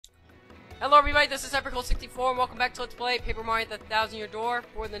Hello everybody, this is Hypercool64 and welcome back to Let's Play Paper Mario the Thousand Year Door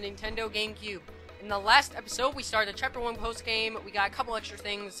for the Nintendo GameCube. In the last episode, we started the Chapter 1 post-game, we got a couple extra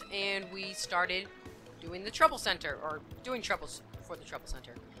things, and we started doing the Trouble Center, or doing troubles for the Trouble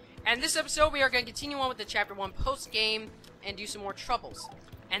Center. And this episode, we are going to continue on with the Chapter 1 post-game and do some more troubles.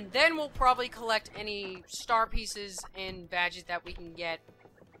 And then we'll probably collect any star pieces and badges that we can get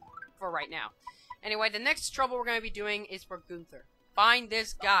for right now. Anyway, the next trouble we're going to be doing is for Gunther. Find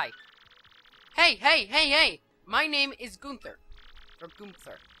this guy. Hey! My name is Gunther. Or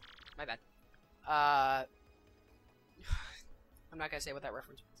Gunther. My bad. I'm not gonna say what that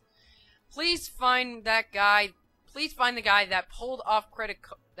reference was. Please find that guy. Please find the guy that pulled off credit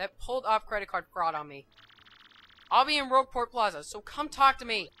card fraud on me. I'll be in Rogueport Plaza, so come talk to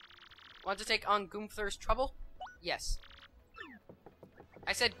me. Want to take on Gunther's trouble? Yes.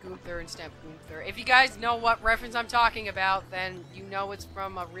 I said Gunther instead of Gunther. If you guys know what reference I'm talking about, then you know it's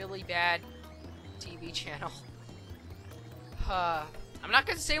from a really bad TV channel. I'm not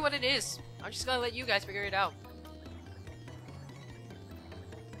gonna say what it is. I'm just gonna let you guys figure it out.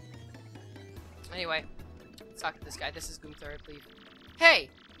 Anyway, let's talk to this guy. This is Gunther, I believe. Hey!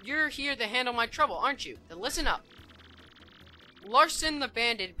 You're here to handle my trouble, aren't you? Then listen up. Larson the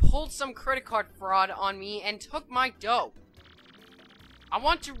Bandit pulled some credit card fraud on me and took my dough. I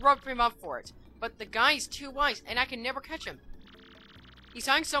want to rub him up for it, but the guy is too wise and I can never catch him. He's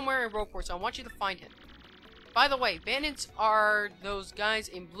hiding somewhere in Rogueport, so I want you to find him. By the way, bandits are those guys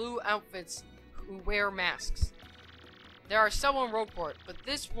in blue outfits who wear masks. There are several in Rogueport, but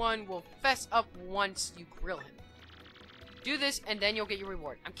this one will fess up once you grill him. Do this, and then you'll get your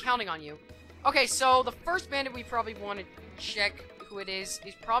reward. I'm counting on you. Okay, so the first bandit we probably want to check who it is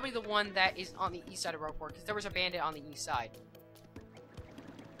probably the one that is on the east side of Rogueport, because there was a bandit on the east side.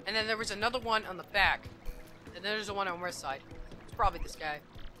 And then there was another one on the back. And then there's the one on the west side. It's probably this guy.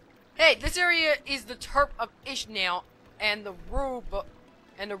 Hey, this area is the Terp of Ishnail and the Rubu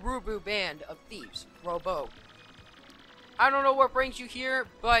band of thieves, Robo. I don't know what brings you here,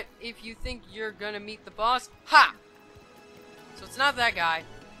 but if you think you're gonna meet the boss, ha! So it's not that guy.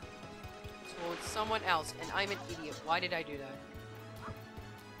 So it's someone else, and I'm an idiot. Why did I do that?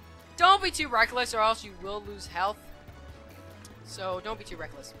 Don't be too reckless, or else you will lose health. So don't be too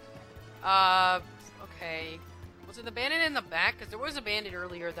reckless. Okay. Was it the bandit in the back? Because there was a bandit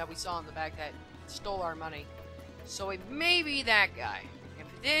earlier that we saw in the back that stole our money. So it may be that guy. If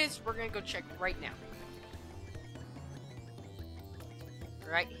it is, we're gonna go check right now.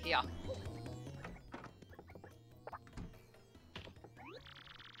 Right here.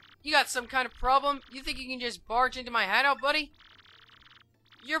 You got some kind of problem? You think you can just barge into my hideout, buddy?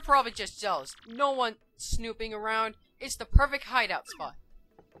 You're probably just jealous. No one snooping around. It's the perfect hideout spot.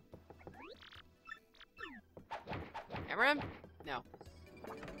 Remember him? No.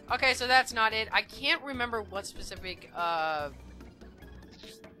 Okay, so that's not it. I can't remember what specific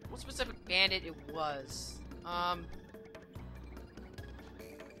bandit it was. I'm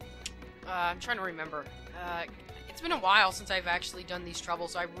trying to remember. It's been a while since I've actually done these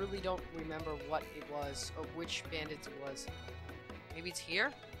troubles, so I really don't remember what it was, or which bandits it was. Maybe it's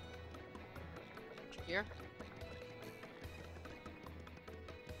here? Here?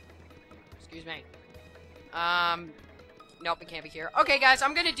 Excuse me. Nope, it can't be here. Okay, guys,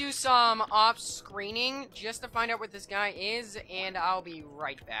 I'm gonna do some off-screening just to find out where this guy is, and I'll be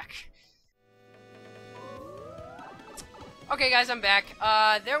right back. Okay, guys, I'm back.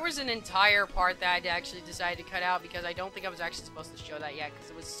 There was an entire part that I actually decided to cut out because I don't think I was actually supposed to show that yet,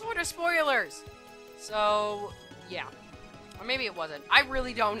 because it was sort of spoilers. So, yeah. Or maybe it wasn't. I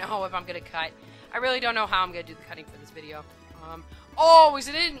really don't know if I'm gonna cut. I really don't know how I'm gonna do the cutting for this video. Oh, is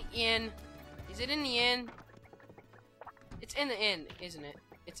it in the inn? Is it in the inn? It's in the inn, isn't it?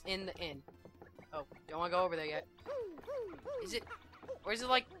 It's in the inn. Oh, don't want to go over there yet. Is it? Or is it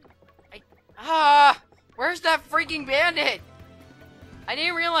like... Where's that freaking bandit? I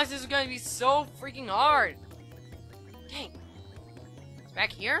didn't realize this was going to be so freaking hard. Dang. It's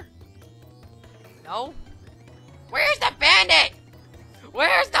back here? No? Where's the bandit?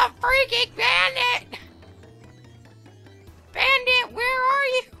 Where's the freaking bandit? Bandit, where are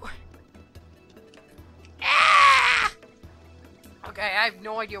you? Ah! Okay, I have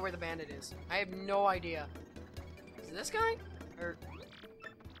no idea where the bandit is. I have no idea. Is it this guy? Or...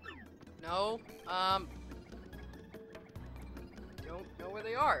 No. Don't know where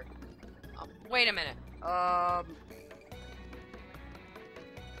they are. Wait a minute.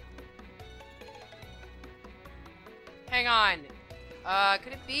 Hang on.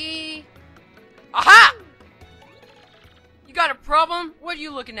 Could it be... Aha! You got a problem? What are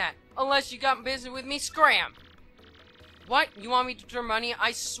you looking at? Unless you got business with me, scram! What? You want me to return money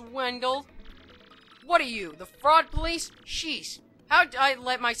I swindled? What are you, the fraud police? Sheesh. How'd I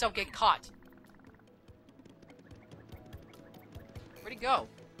let myself get caught? Where'd he go?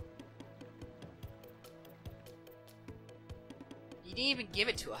 He didn't even give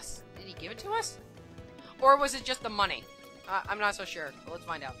it to us. Did he give it to us? Or was it just the money? I'm not so sure, but let's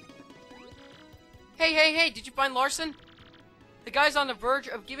find out. Hey, did you find Larson? The guy's on the verge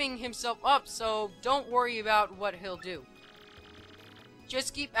of giving himself up, so don't worry about what he'll do.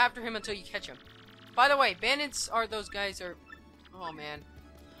 Just keep after him until you catch him. By the way, bandits are those guys are... Oh, man.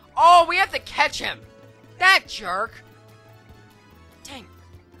 Oh, we have to catch him! That jerk! Dang.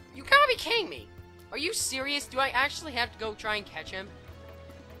 You gotta be kidding me. Are you serious? Do I actually have to go try and catch him?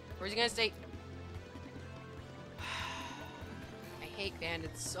 Or is he gonna stay... I hate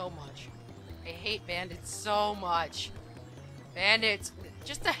bandits so much. I hate bandits so much. Bandits.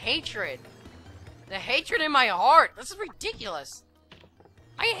 Just the hatred. The hatred in my heart. This is ridiculous.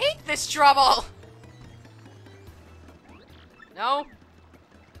 I hate this trouble. No?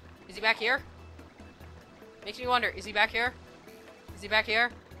 Is he back here? Makes me wonder. Is he back here? Is he back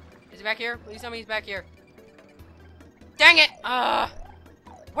here? Is he back here? Please tell me he's back here. Dang it!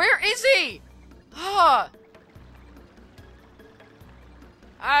 Where is he? I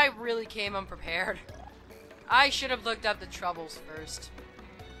really came unprepared. I should have looked up the troubles first.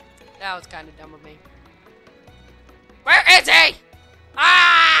 That was kind of dumb of me. Where is he?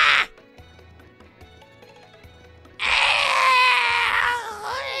 Ah!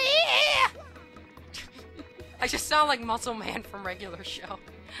 I just sound like Muscle Man from Regular Show.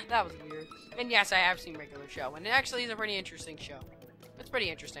 That was weird. And yes, I have seen Regular Show, and it actually is a pretty interesting show. It's pretty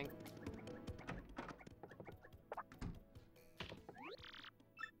interesting.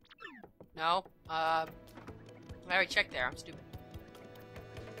 No? I already checked there. I'm stupid.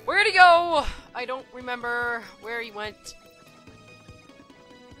 Where'd he go? I don't remember where he went.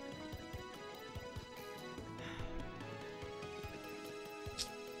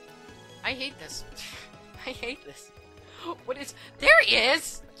 I hate this. I hate this. What is... There he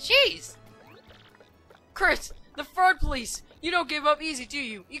is! Jeez! Chris, the fraud police! You don't give up easy, do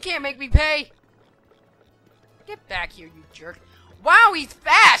you? You can't make me pay! Get back here, you jerk. Wow, he's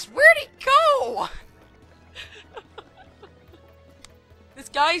fast! Where'd he go? This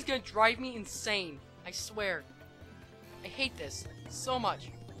guy is gonna drive me insane. I swear. I hate this so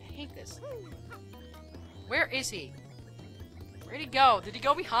much. I hate this. Where is he? Where'd he go? Did he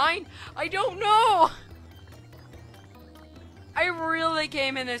go behind? I don't know! I really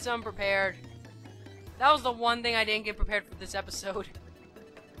came in this unprepared. That was the one thing I didn't get prepared for this episode.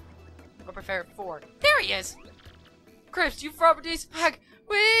 Or prepared for. There he is! Chris, you fraud police! Heck,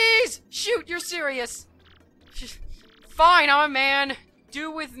 please! Shoot, you're serious! Fine, I'm a man.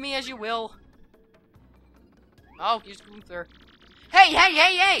 Do with me as you will. Oh, he's Gunther.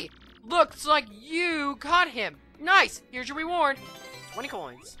 Hey! Looks like you caught him. Nice! Here's your reward. 20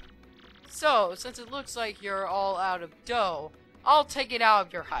 coins. So, since it looks like you're all out of dough, I'll take it out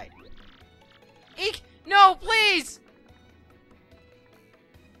of your hide. Eek! No, please!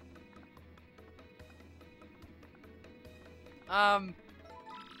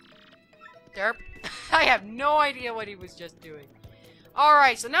 Derp. I have no idea what he was just doing.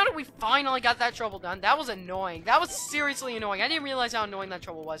 Alright, so now that we finally got that trouble done, that was annoying. That was seriously annoying. I didn't realize how annoying that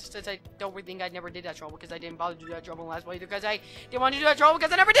trouble was, since I don't really think I never did that trouble, because I didn't bother to do that trouble in the last playthrough, because I didn't want to do that trouble,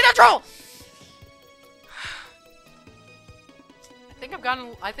 because I never did that trouble!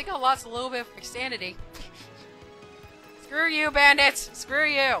 I think I lost a little bit of sanity. Screw you, bandits! Screw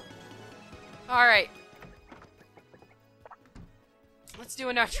you! Alright. Let's do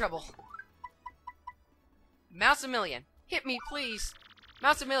another trouble. Mouse-a-million. Hit me, please.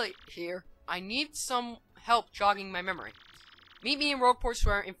 Mouse-a-million. Here. I need some help jogging my memory. Meet me in Rogueport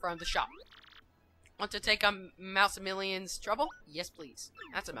Square in front of the shop. Want to take on Mouse-a-million's trouble? Yes, please.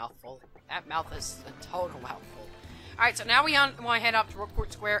 That's a mouthful. That mouth is a total mouthful. Alright, so now we want to head up to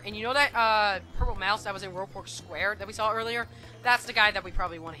Rogueport Square. And you know that purple mouse that was in Rogueport Square that we saw earlier? That's the guy that we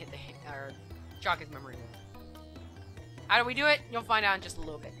probably want to hit or jog his memory with. How do we do it? You'll find out in just a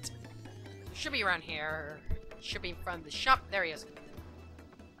little bit. Should be around here. Should be in front of the shop. There he is.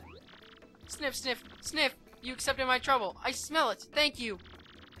 Sniff, sniff, sniff. You accepted my trouble. I smell it. Thank you.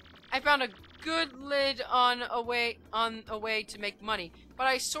 I found a good lid on a way to make money, but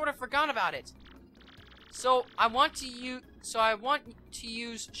I sort of forgot about it. So I want to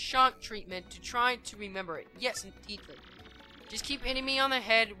use shock treatment to try to remember it. Yes, indeed. Just keep hitting me on the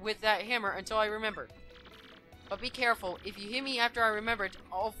head with that hammer until I remember. But be careful. If you hit me after I remember it,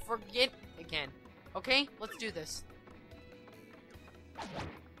 I'll forget again. Okay? Let's do this.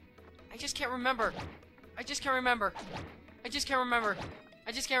 I just can't remember. I just can't remember.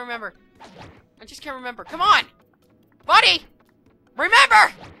 I just can't remember. I just can't remember. Come on! Buddy!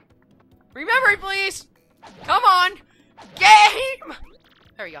 Remember! Remember, please! Come on! Game!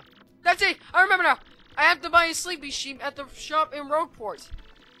 There we go. That's it! I remember now! I have to buy a sleepy sheep at the shop in Rogueport.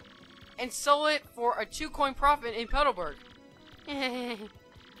 And sell it for a 2-coin profit in Petalburg.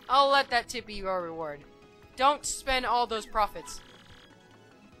 I'll let that tip be your reward. Don't spend all those profits.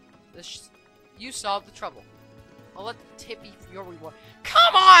 You solved the trouble. I'll let the tip be your reward.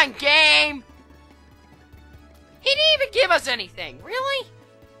 Come on, game! He didn't even give us anything. Really?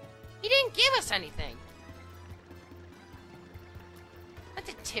 He didn't give us anything. Let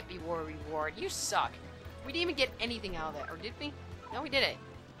the tip be your reward. You suck. We didn't even get anything out of that. Or did we? No, we didn't.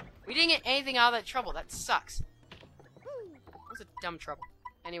 We didn't get anything out of that trouble. That sucks. That was a dumb trouble.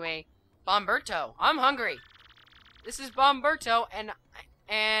 Anyway, Bomberto, I'm hungry. This is Bomberto,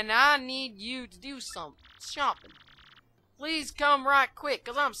 and I need you to do some shopping. Please come right quick,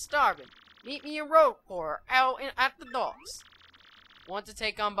 cause I'm starving. Meet me in Rogueport, out at the docks. Want to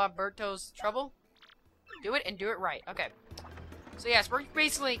take on Bomberto's trouble? Do it and do it right. Okay. So yes, we're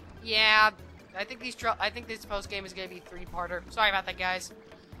basically, yeah. I think this post game is gonna be 3-parter. Sorry about that, guys.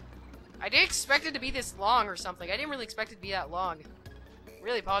 I didn't expect it to be this long or something. I didn't really expect it to be that long.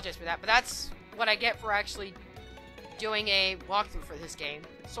 Really apologize for that, but that's what I get for actually doing a walkthrough for this game.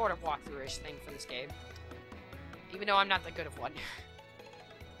 Sort of walkthrough-ish thing for this game. Even though I'm not that good of one.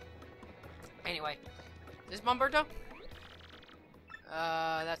 Anyway. Is this Bomberto?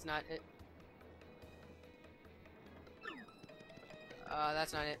 That's not it.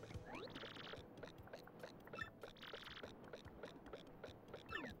 That's not it.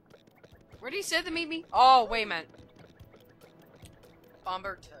 Where did he say to meet me? Oh, wait a minute.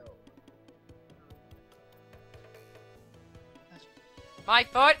 Bomberto. My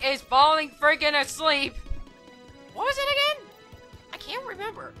foot is falling freaking asleep. What was it again? I can't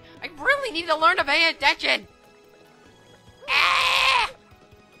remember. I really need to learn to pay attention. Ah!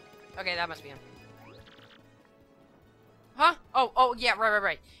 Okay, that must be him. Huh? Oh, yeah,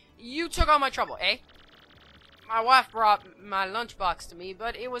 right. You took all my trouble, eh? My wife brought my lunchbox to me,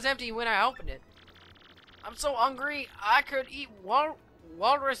 but it was empty when I opened it. I'm so hungry, I could eat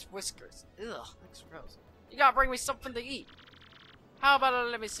walrus whiskers. Ugh, that's gross. You gotta bring me something to eat. How about a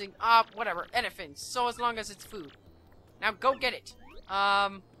let me sing? Whatever, anything. So as long as it's food. Now go get it.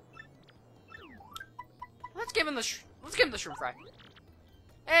 Let's give him the shrimp fry.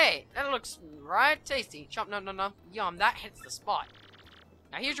 Hey, that looks right tasty. Chomp, no. Yum, that hits the spot.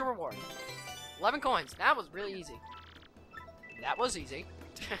 Now here's your reward. 11 coins. That was really easy. That was easy.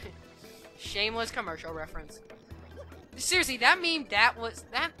 Shameless commercial reference. Seriously, that meme that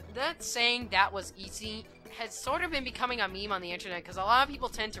saying that was easy has sort of been becoming a meme on the internet because a lot of people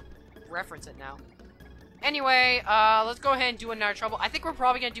tend to reference it now. Anyway, let's go ahead and do another trouble. I think we're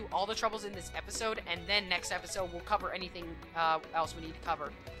probably going to do all the troubles in this episode, and then next episode we'll cover anything else we need to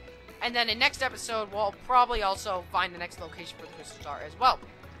cover. And then in next episode, we'll probably also find the next location for the Crystal Star as well.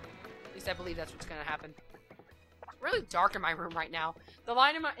 At least I believe that's what's going to happen. It's really dark in my room right now. The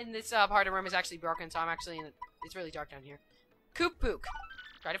light in this part of the room is actually broken, so I'm actually in it's really dark down here. Koop-Pook.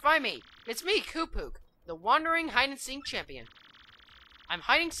 Try to find me. It's me, Koop-Pook, the wandering hide-and-seek champion. I'm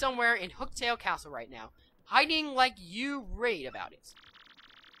hiding somewhere in Hooktail Castle right now. Hiding like you read about it.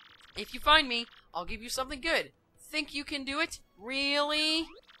 If you find me, I'll give you something good. Think you can do it? Really?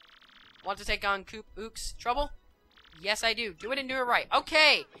 Want to take on Koop-Pook's trouble? Yes, I do. Do it and do it right.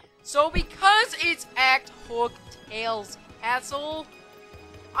 Okay. So because it's at Hooktail's Castle,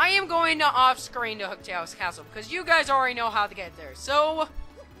 I am going to off-screen to Hooktail's Castle because you guys already know how to get there. So,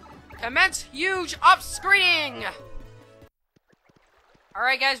 commence huge off-screening!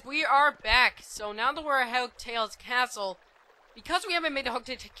 Alright guys, we are back. So now that we're at Hooktail's Castle, because we haven't made a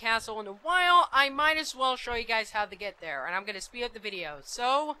Hooktail Castle in a while, I might as well show you guys how to get there. And I'm going to speed up the video.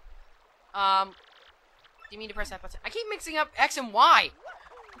 So, do you mean to press that button? I keep mixing up X and Y.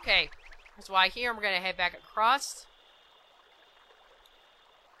 Okay, that's why here we're going to head back across.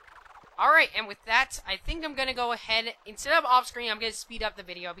 Alright, and with that, I think I'm going to go ahead, instead of off-screen, I'm going to speed up the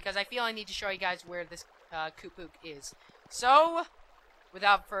video because I feel I need to show you guys where this Koop-Pook is. So,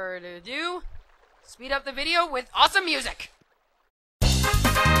 without further ado, speed up the video with awesome music!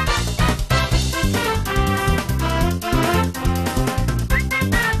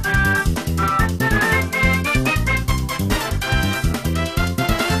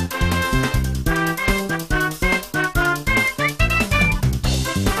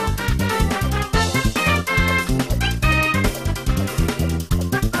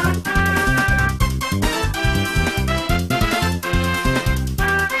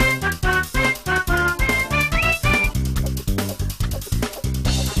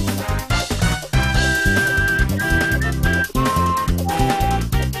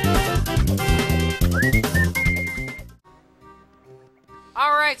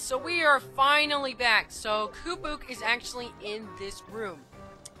 so we are finally back. So Koopook is actually in this room.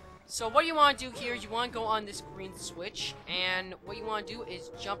 So what you want to do here is you want to go on this green switch, and what you want to do is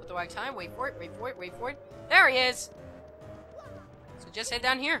jump at the right time. Wait for it, wait for it, wait for it. There he is! So just head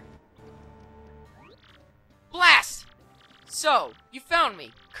down here. Blast! So, you found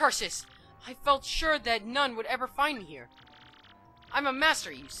me. Curses! I felt sure that none would ever find me here. I'm a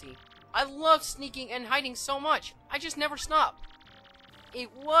master, you see. I love sneaking and hiding so much. I just never stopped. It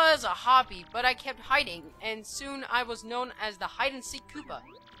was a hobby, but I kept hiding, and soon I was known as the hide-and-seek Koopa.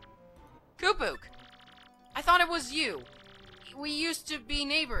 Koopook! I thought it was you. We used to be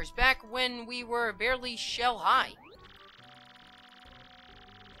neighbors back when we were barely shell-high.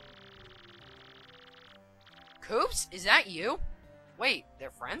 Koops? Is that you? Wait,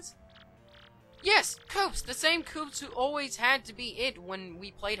 they're friends? Yes, Koops! The same Koops who always had to be it when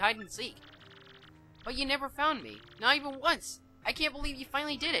we played hide-and-seek. But you never found me. Not even once. I can't believe you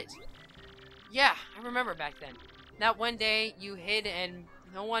finally did it. Yeah, I remember back then. That one day you hid and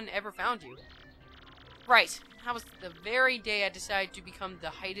no one ever found you. Right. That was the very day I decided to become the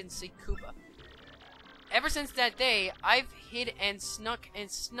hide-and-seek Koopa. Ever since that day, I've hid and snuck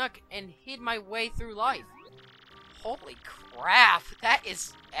and hid my way through life. Holy crap, that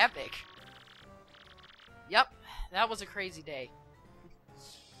is epic. Yep, that was a crazy day.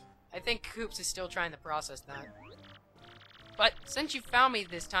 I think Koops is still trying to process that. But since you found me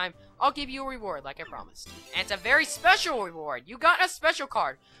this time, I'll give you a reward like I promised. And it's a very special reward. You got a special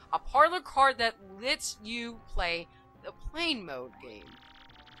card. A parlor card that lets you play the plane mode game.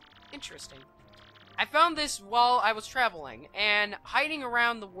 Interesting. I found this while I was traveling and hiding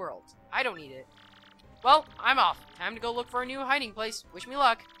around the world. I don't need it. Well, I'm off. Time to go look for a new hiding place. Wish me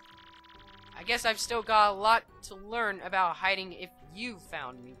luck. I guess I've still got a lot to learn about hiding if you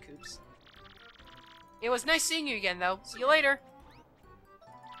found me, Koops. It was nice seeing you again, though. See you later.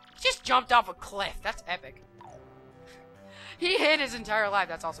 He just jumped off a cliff. That's epic. He hid his entire life.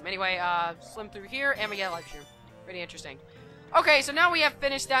 That's awesome. Anyway, swim through here, and we get a life stream. Pretty interesting. Okay, so now we have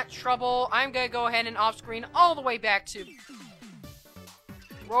finished that trouble. I'm gonna go ahead and off-screen all the way back to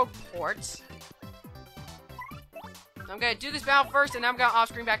Rogueport. I'm gonna do this battle first, and I'm gonna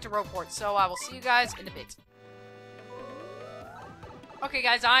off-screen back to Rogueport. So I will see you guys in a bit. Okay,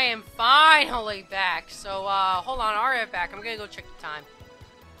 guys, I am finally back. So, hold on, I'll be right back. I'm gonna go check the time.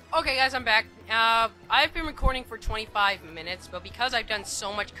 Okay, guys, I'm back. I've been recording for 25 minutes, but because I've done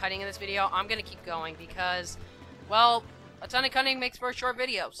so much cutting in this video, I'm gonna keep going because, well, a ton of cutting makes for a short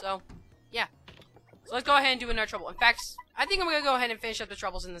video, so, yeah. So let's go ahead and do another trouble. In fact, I think I'm gonna go ahead and finish up the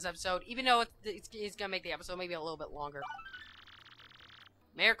troubles in this episode, even though it's gonna make the episode maybe a little bit longer.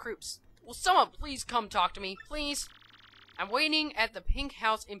 Mayor Koops, will someone please come talk to me, please? I'm waiting at the pink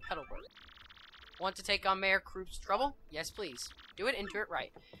house in Petalburg. Want to take on Mayor Koops' trouble? Yes, please. Do it and do it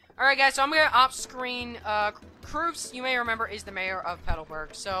right. Alright, guys, so I'm gonna off-screen, Koops, you may remember, is the mayor of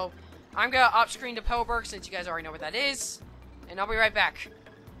Petalburg. So, I'm gonna off-screen to Petalburg since you guys already know what that is. And I'll be right back.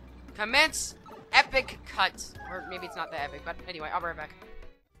 Commence epic cut. Or maybe it's not that epic, but anyway, I'll be right back.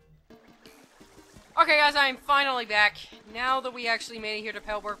 Okay, guys, I'm finally back. Now that we actually made it here to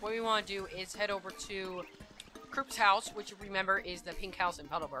Petalburg, what we want to do is head over to Koops' house, which you remember is the pink house in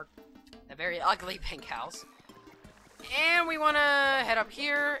Petalburg. The very ugly pink house. And we want to head up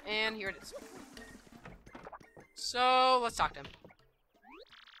here, and here it is. So, let's talk to him.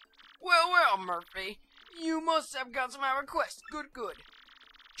 Well, Murphy. You must have got some requests. Good.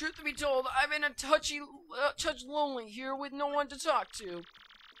 Truth to be told, I've been a touch lonely here with no one to talk to.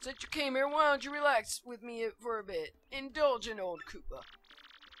 Since you came here, why don't you relax with me for a bit? Indulge in old Koopa.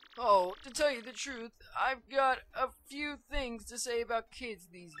 Oh, to tell you the truth, I've got a few things to say about kids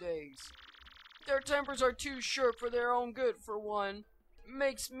these days. Their tempers are too short for their own good, for one.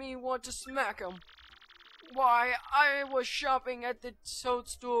 Makes me want to smack 'em. Why, I was shopping at the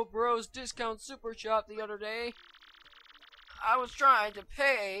Toadstool Bros Discount Super Shop the other day. I was trying to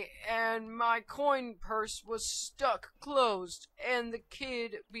pay, and my coin purse was stuck closed, and the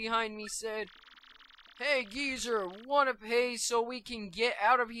kid behind me said, "Hey, geezer, wanna pay so we can get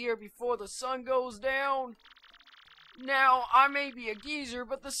out of here before the sun goes down?" Now, I may be a geezer,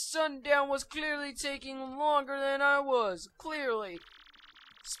 but the sundown was clearly taking longer than I was. Clearly.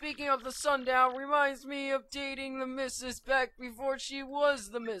 Speaking of the sundown, reminds me of dating the missus back before she was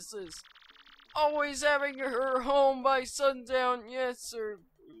the missus. Always having her home by sundown, yes, sir.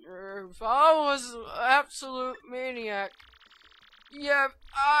 I was an absolute maniac. Yep,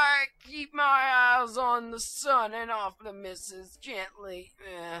 I keep my eyes on the sun and off the missus gently.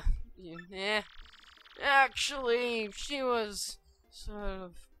 Actually, she was sort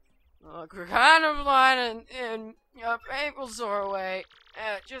of kind of light in a painful sort of way.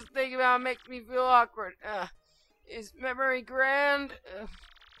 Just thinking about it makes me feel awkward. Is memory grand?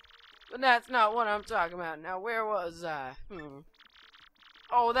 But that's not what I'm talking about. Now, where was I?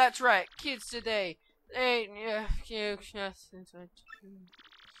 Oh, that's right. Kids today. I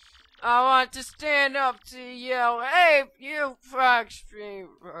want to stand up to yell, "Hey, you fox!"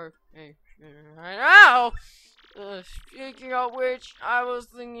 I know! Speaking of which, I was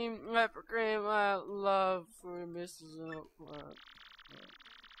thinking I proclaim my love for Mrs.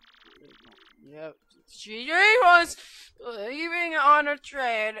 Yep. She was leaving on a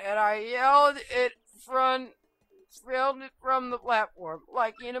train, and I yelled it from the platform,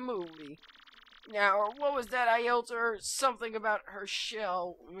 like in a movie. Now, what was that? I yelled to her something about her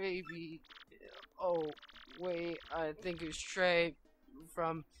shell, maybe. Oh, wait, I think it's Trey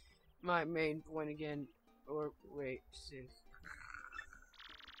from my main point again. Or, wait, sis.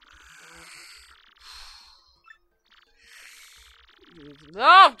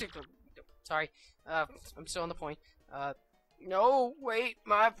 Oh, sorry. I'm still on the point. No, wait,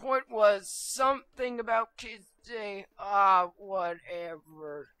 my point was something about Kids Day.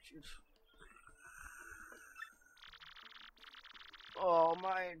 Whatever. Oh,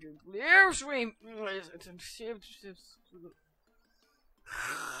 my dear sweet.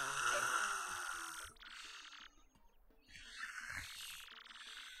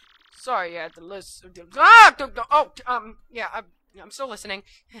 Sorry, I had to listen. Yeah, I'm still listening.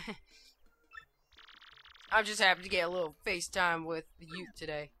 I'm just happy to get a little FaceTime with the youth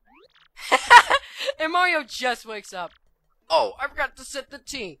today. And Mario just wakes up. Oh, I forgot to set the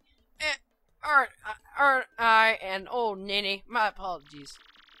tea. Aren't I an old ninny? My apologies.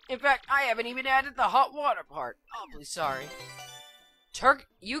 In fact, I haven't even added the hot water part. Awfully sorry.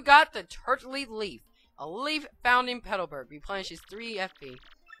 You got the turtley leaf. A leaf found in Petalburg. Replenishes 3 FP.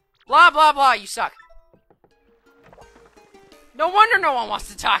 Blah, blah, blah, you suck. No wonder no one wants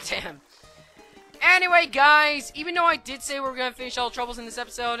to talk to him. Anyway, guys, even though I did say we were going to finish all the troubles in this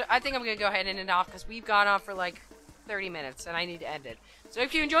episode, I think I'm going to go ahead and end it off because we've gone on for like 30 minutes and I need to end it. So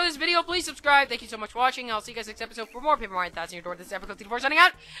if you enjoyed this video, please subscribe. Thank you so much for watching. I'll see you guys next episode for more Paper Mario Thoughts in your door. This is Epic Thoughts signing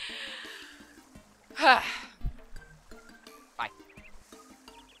out.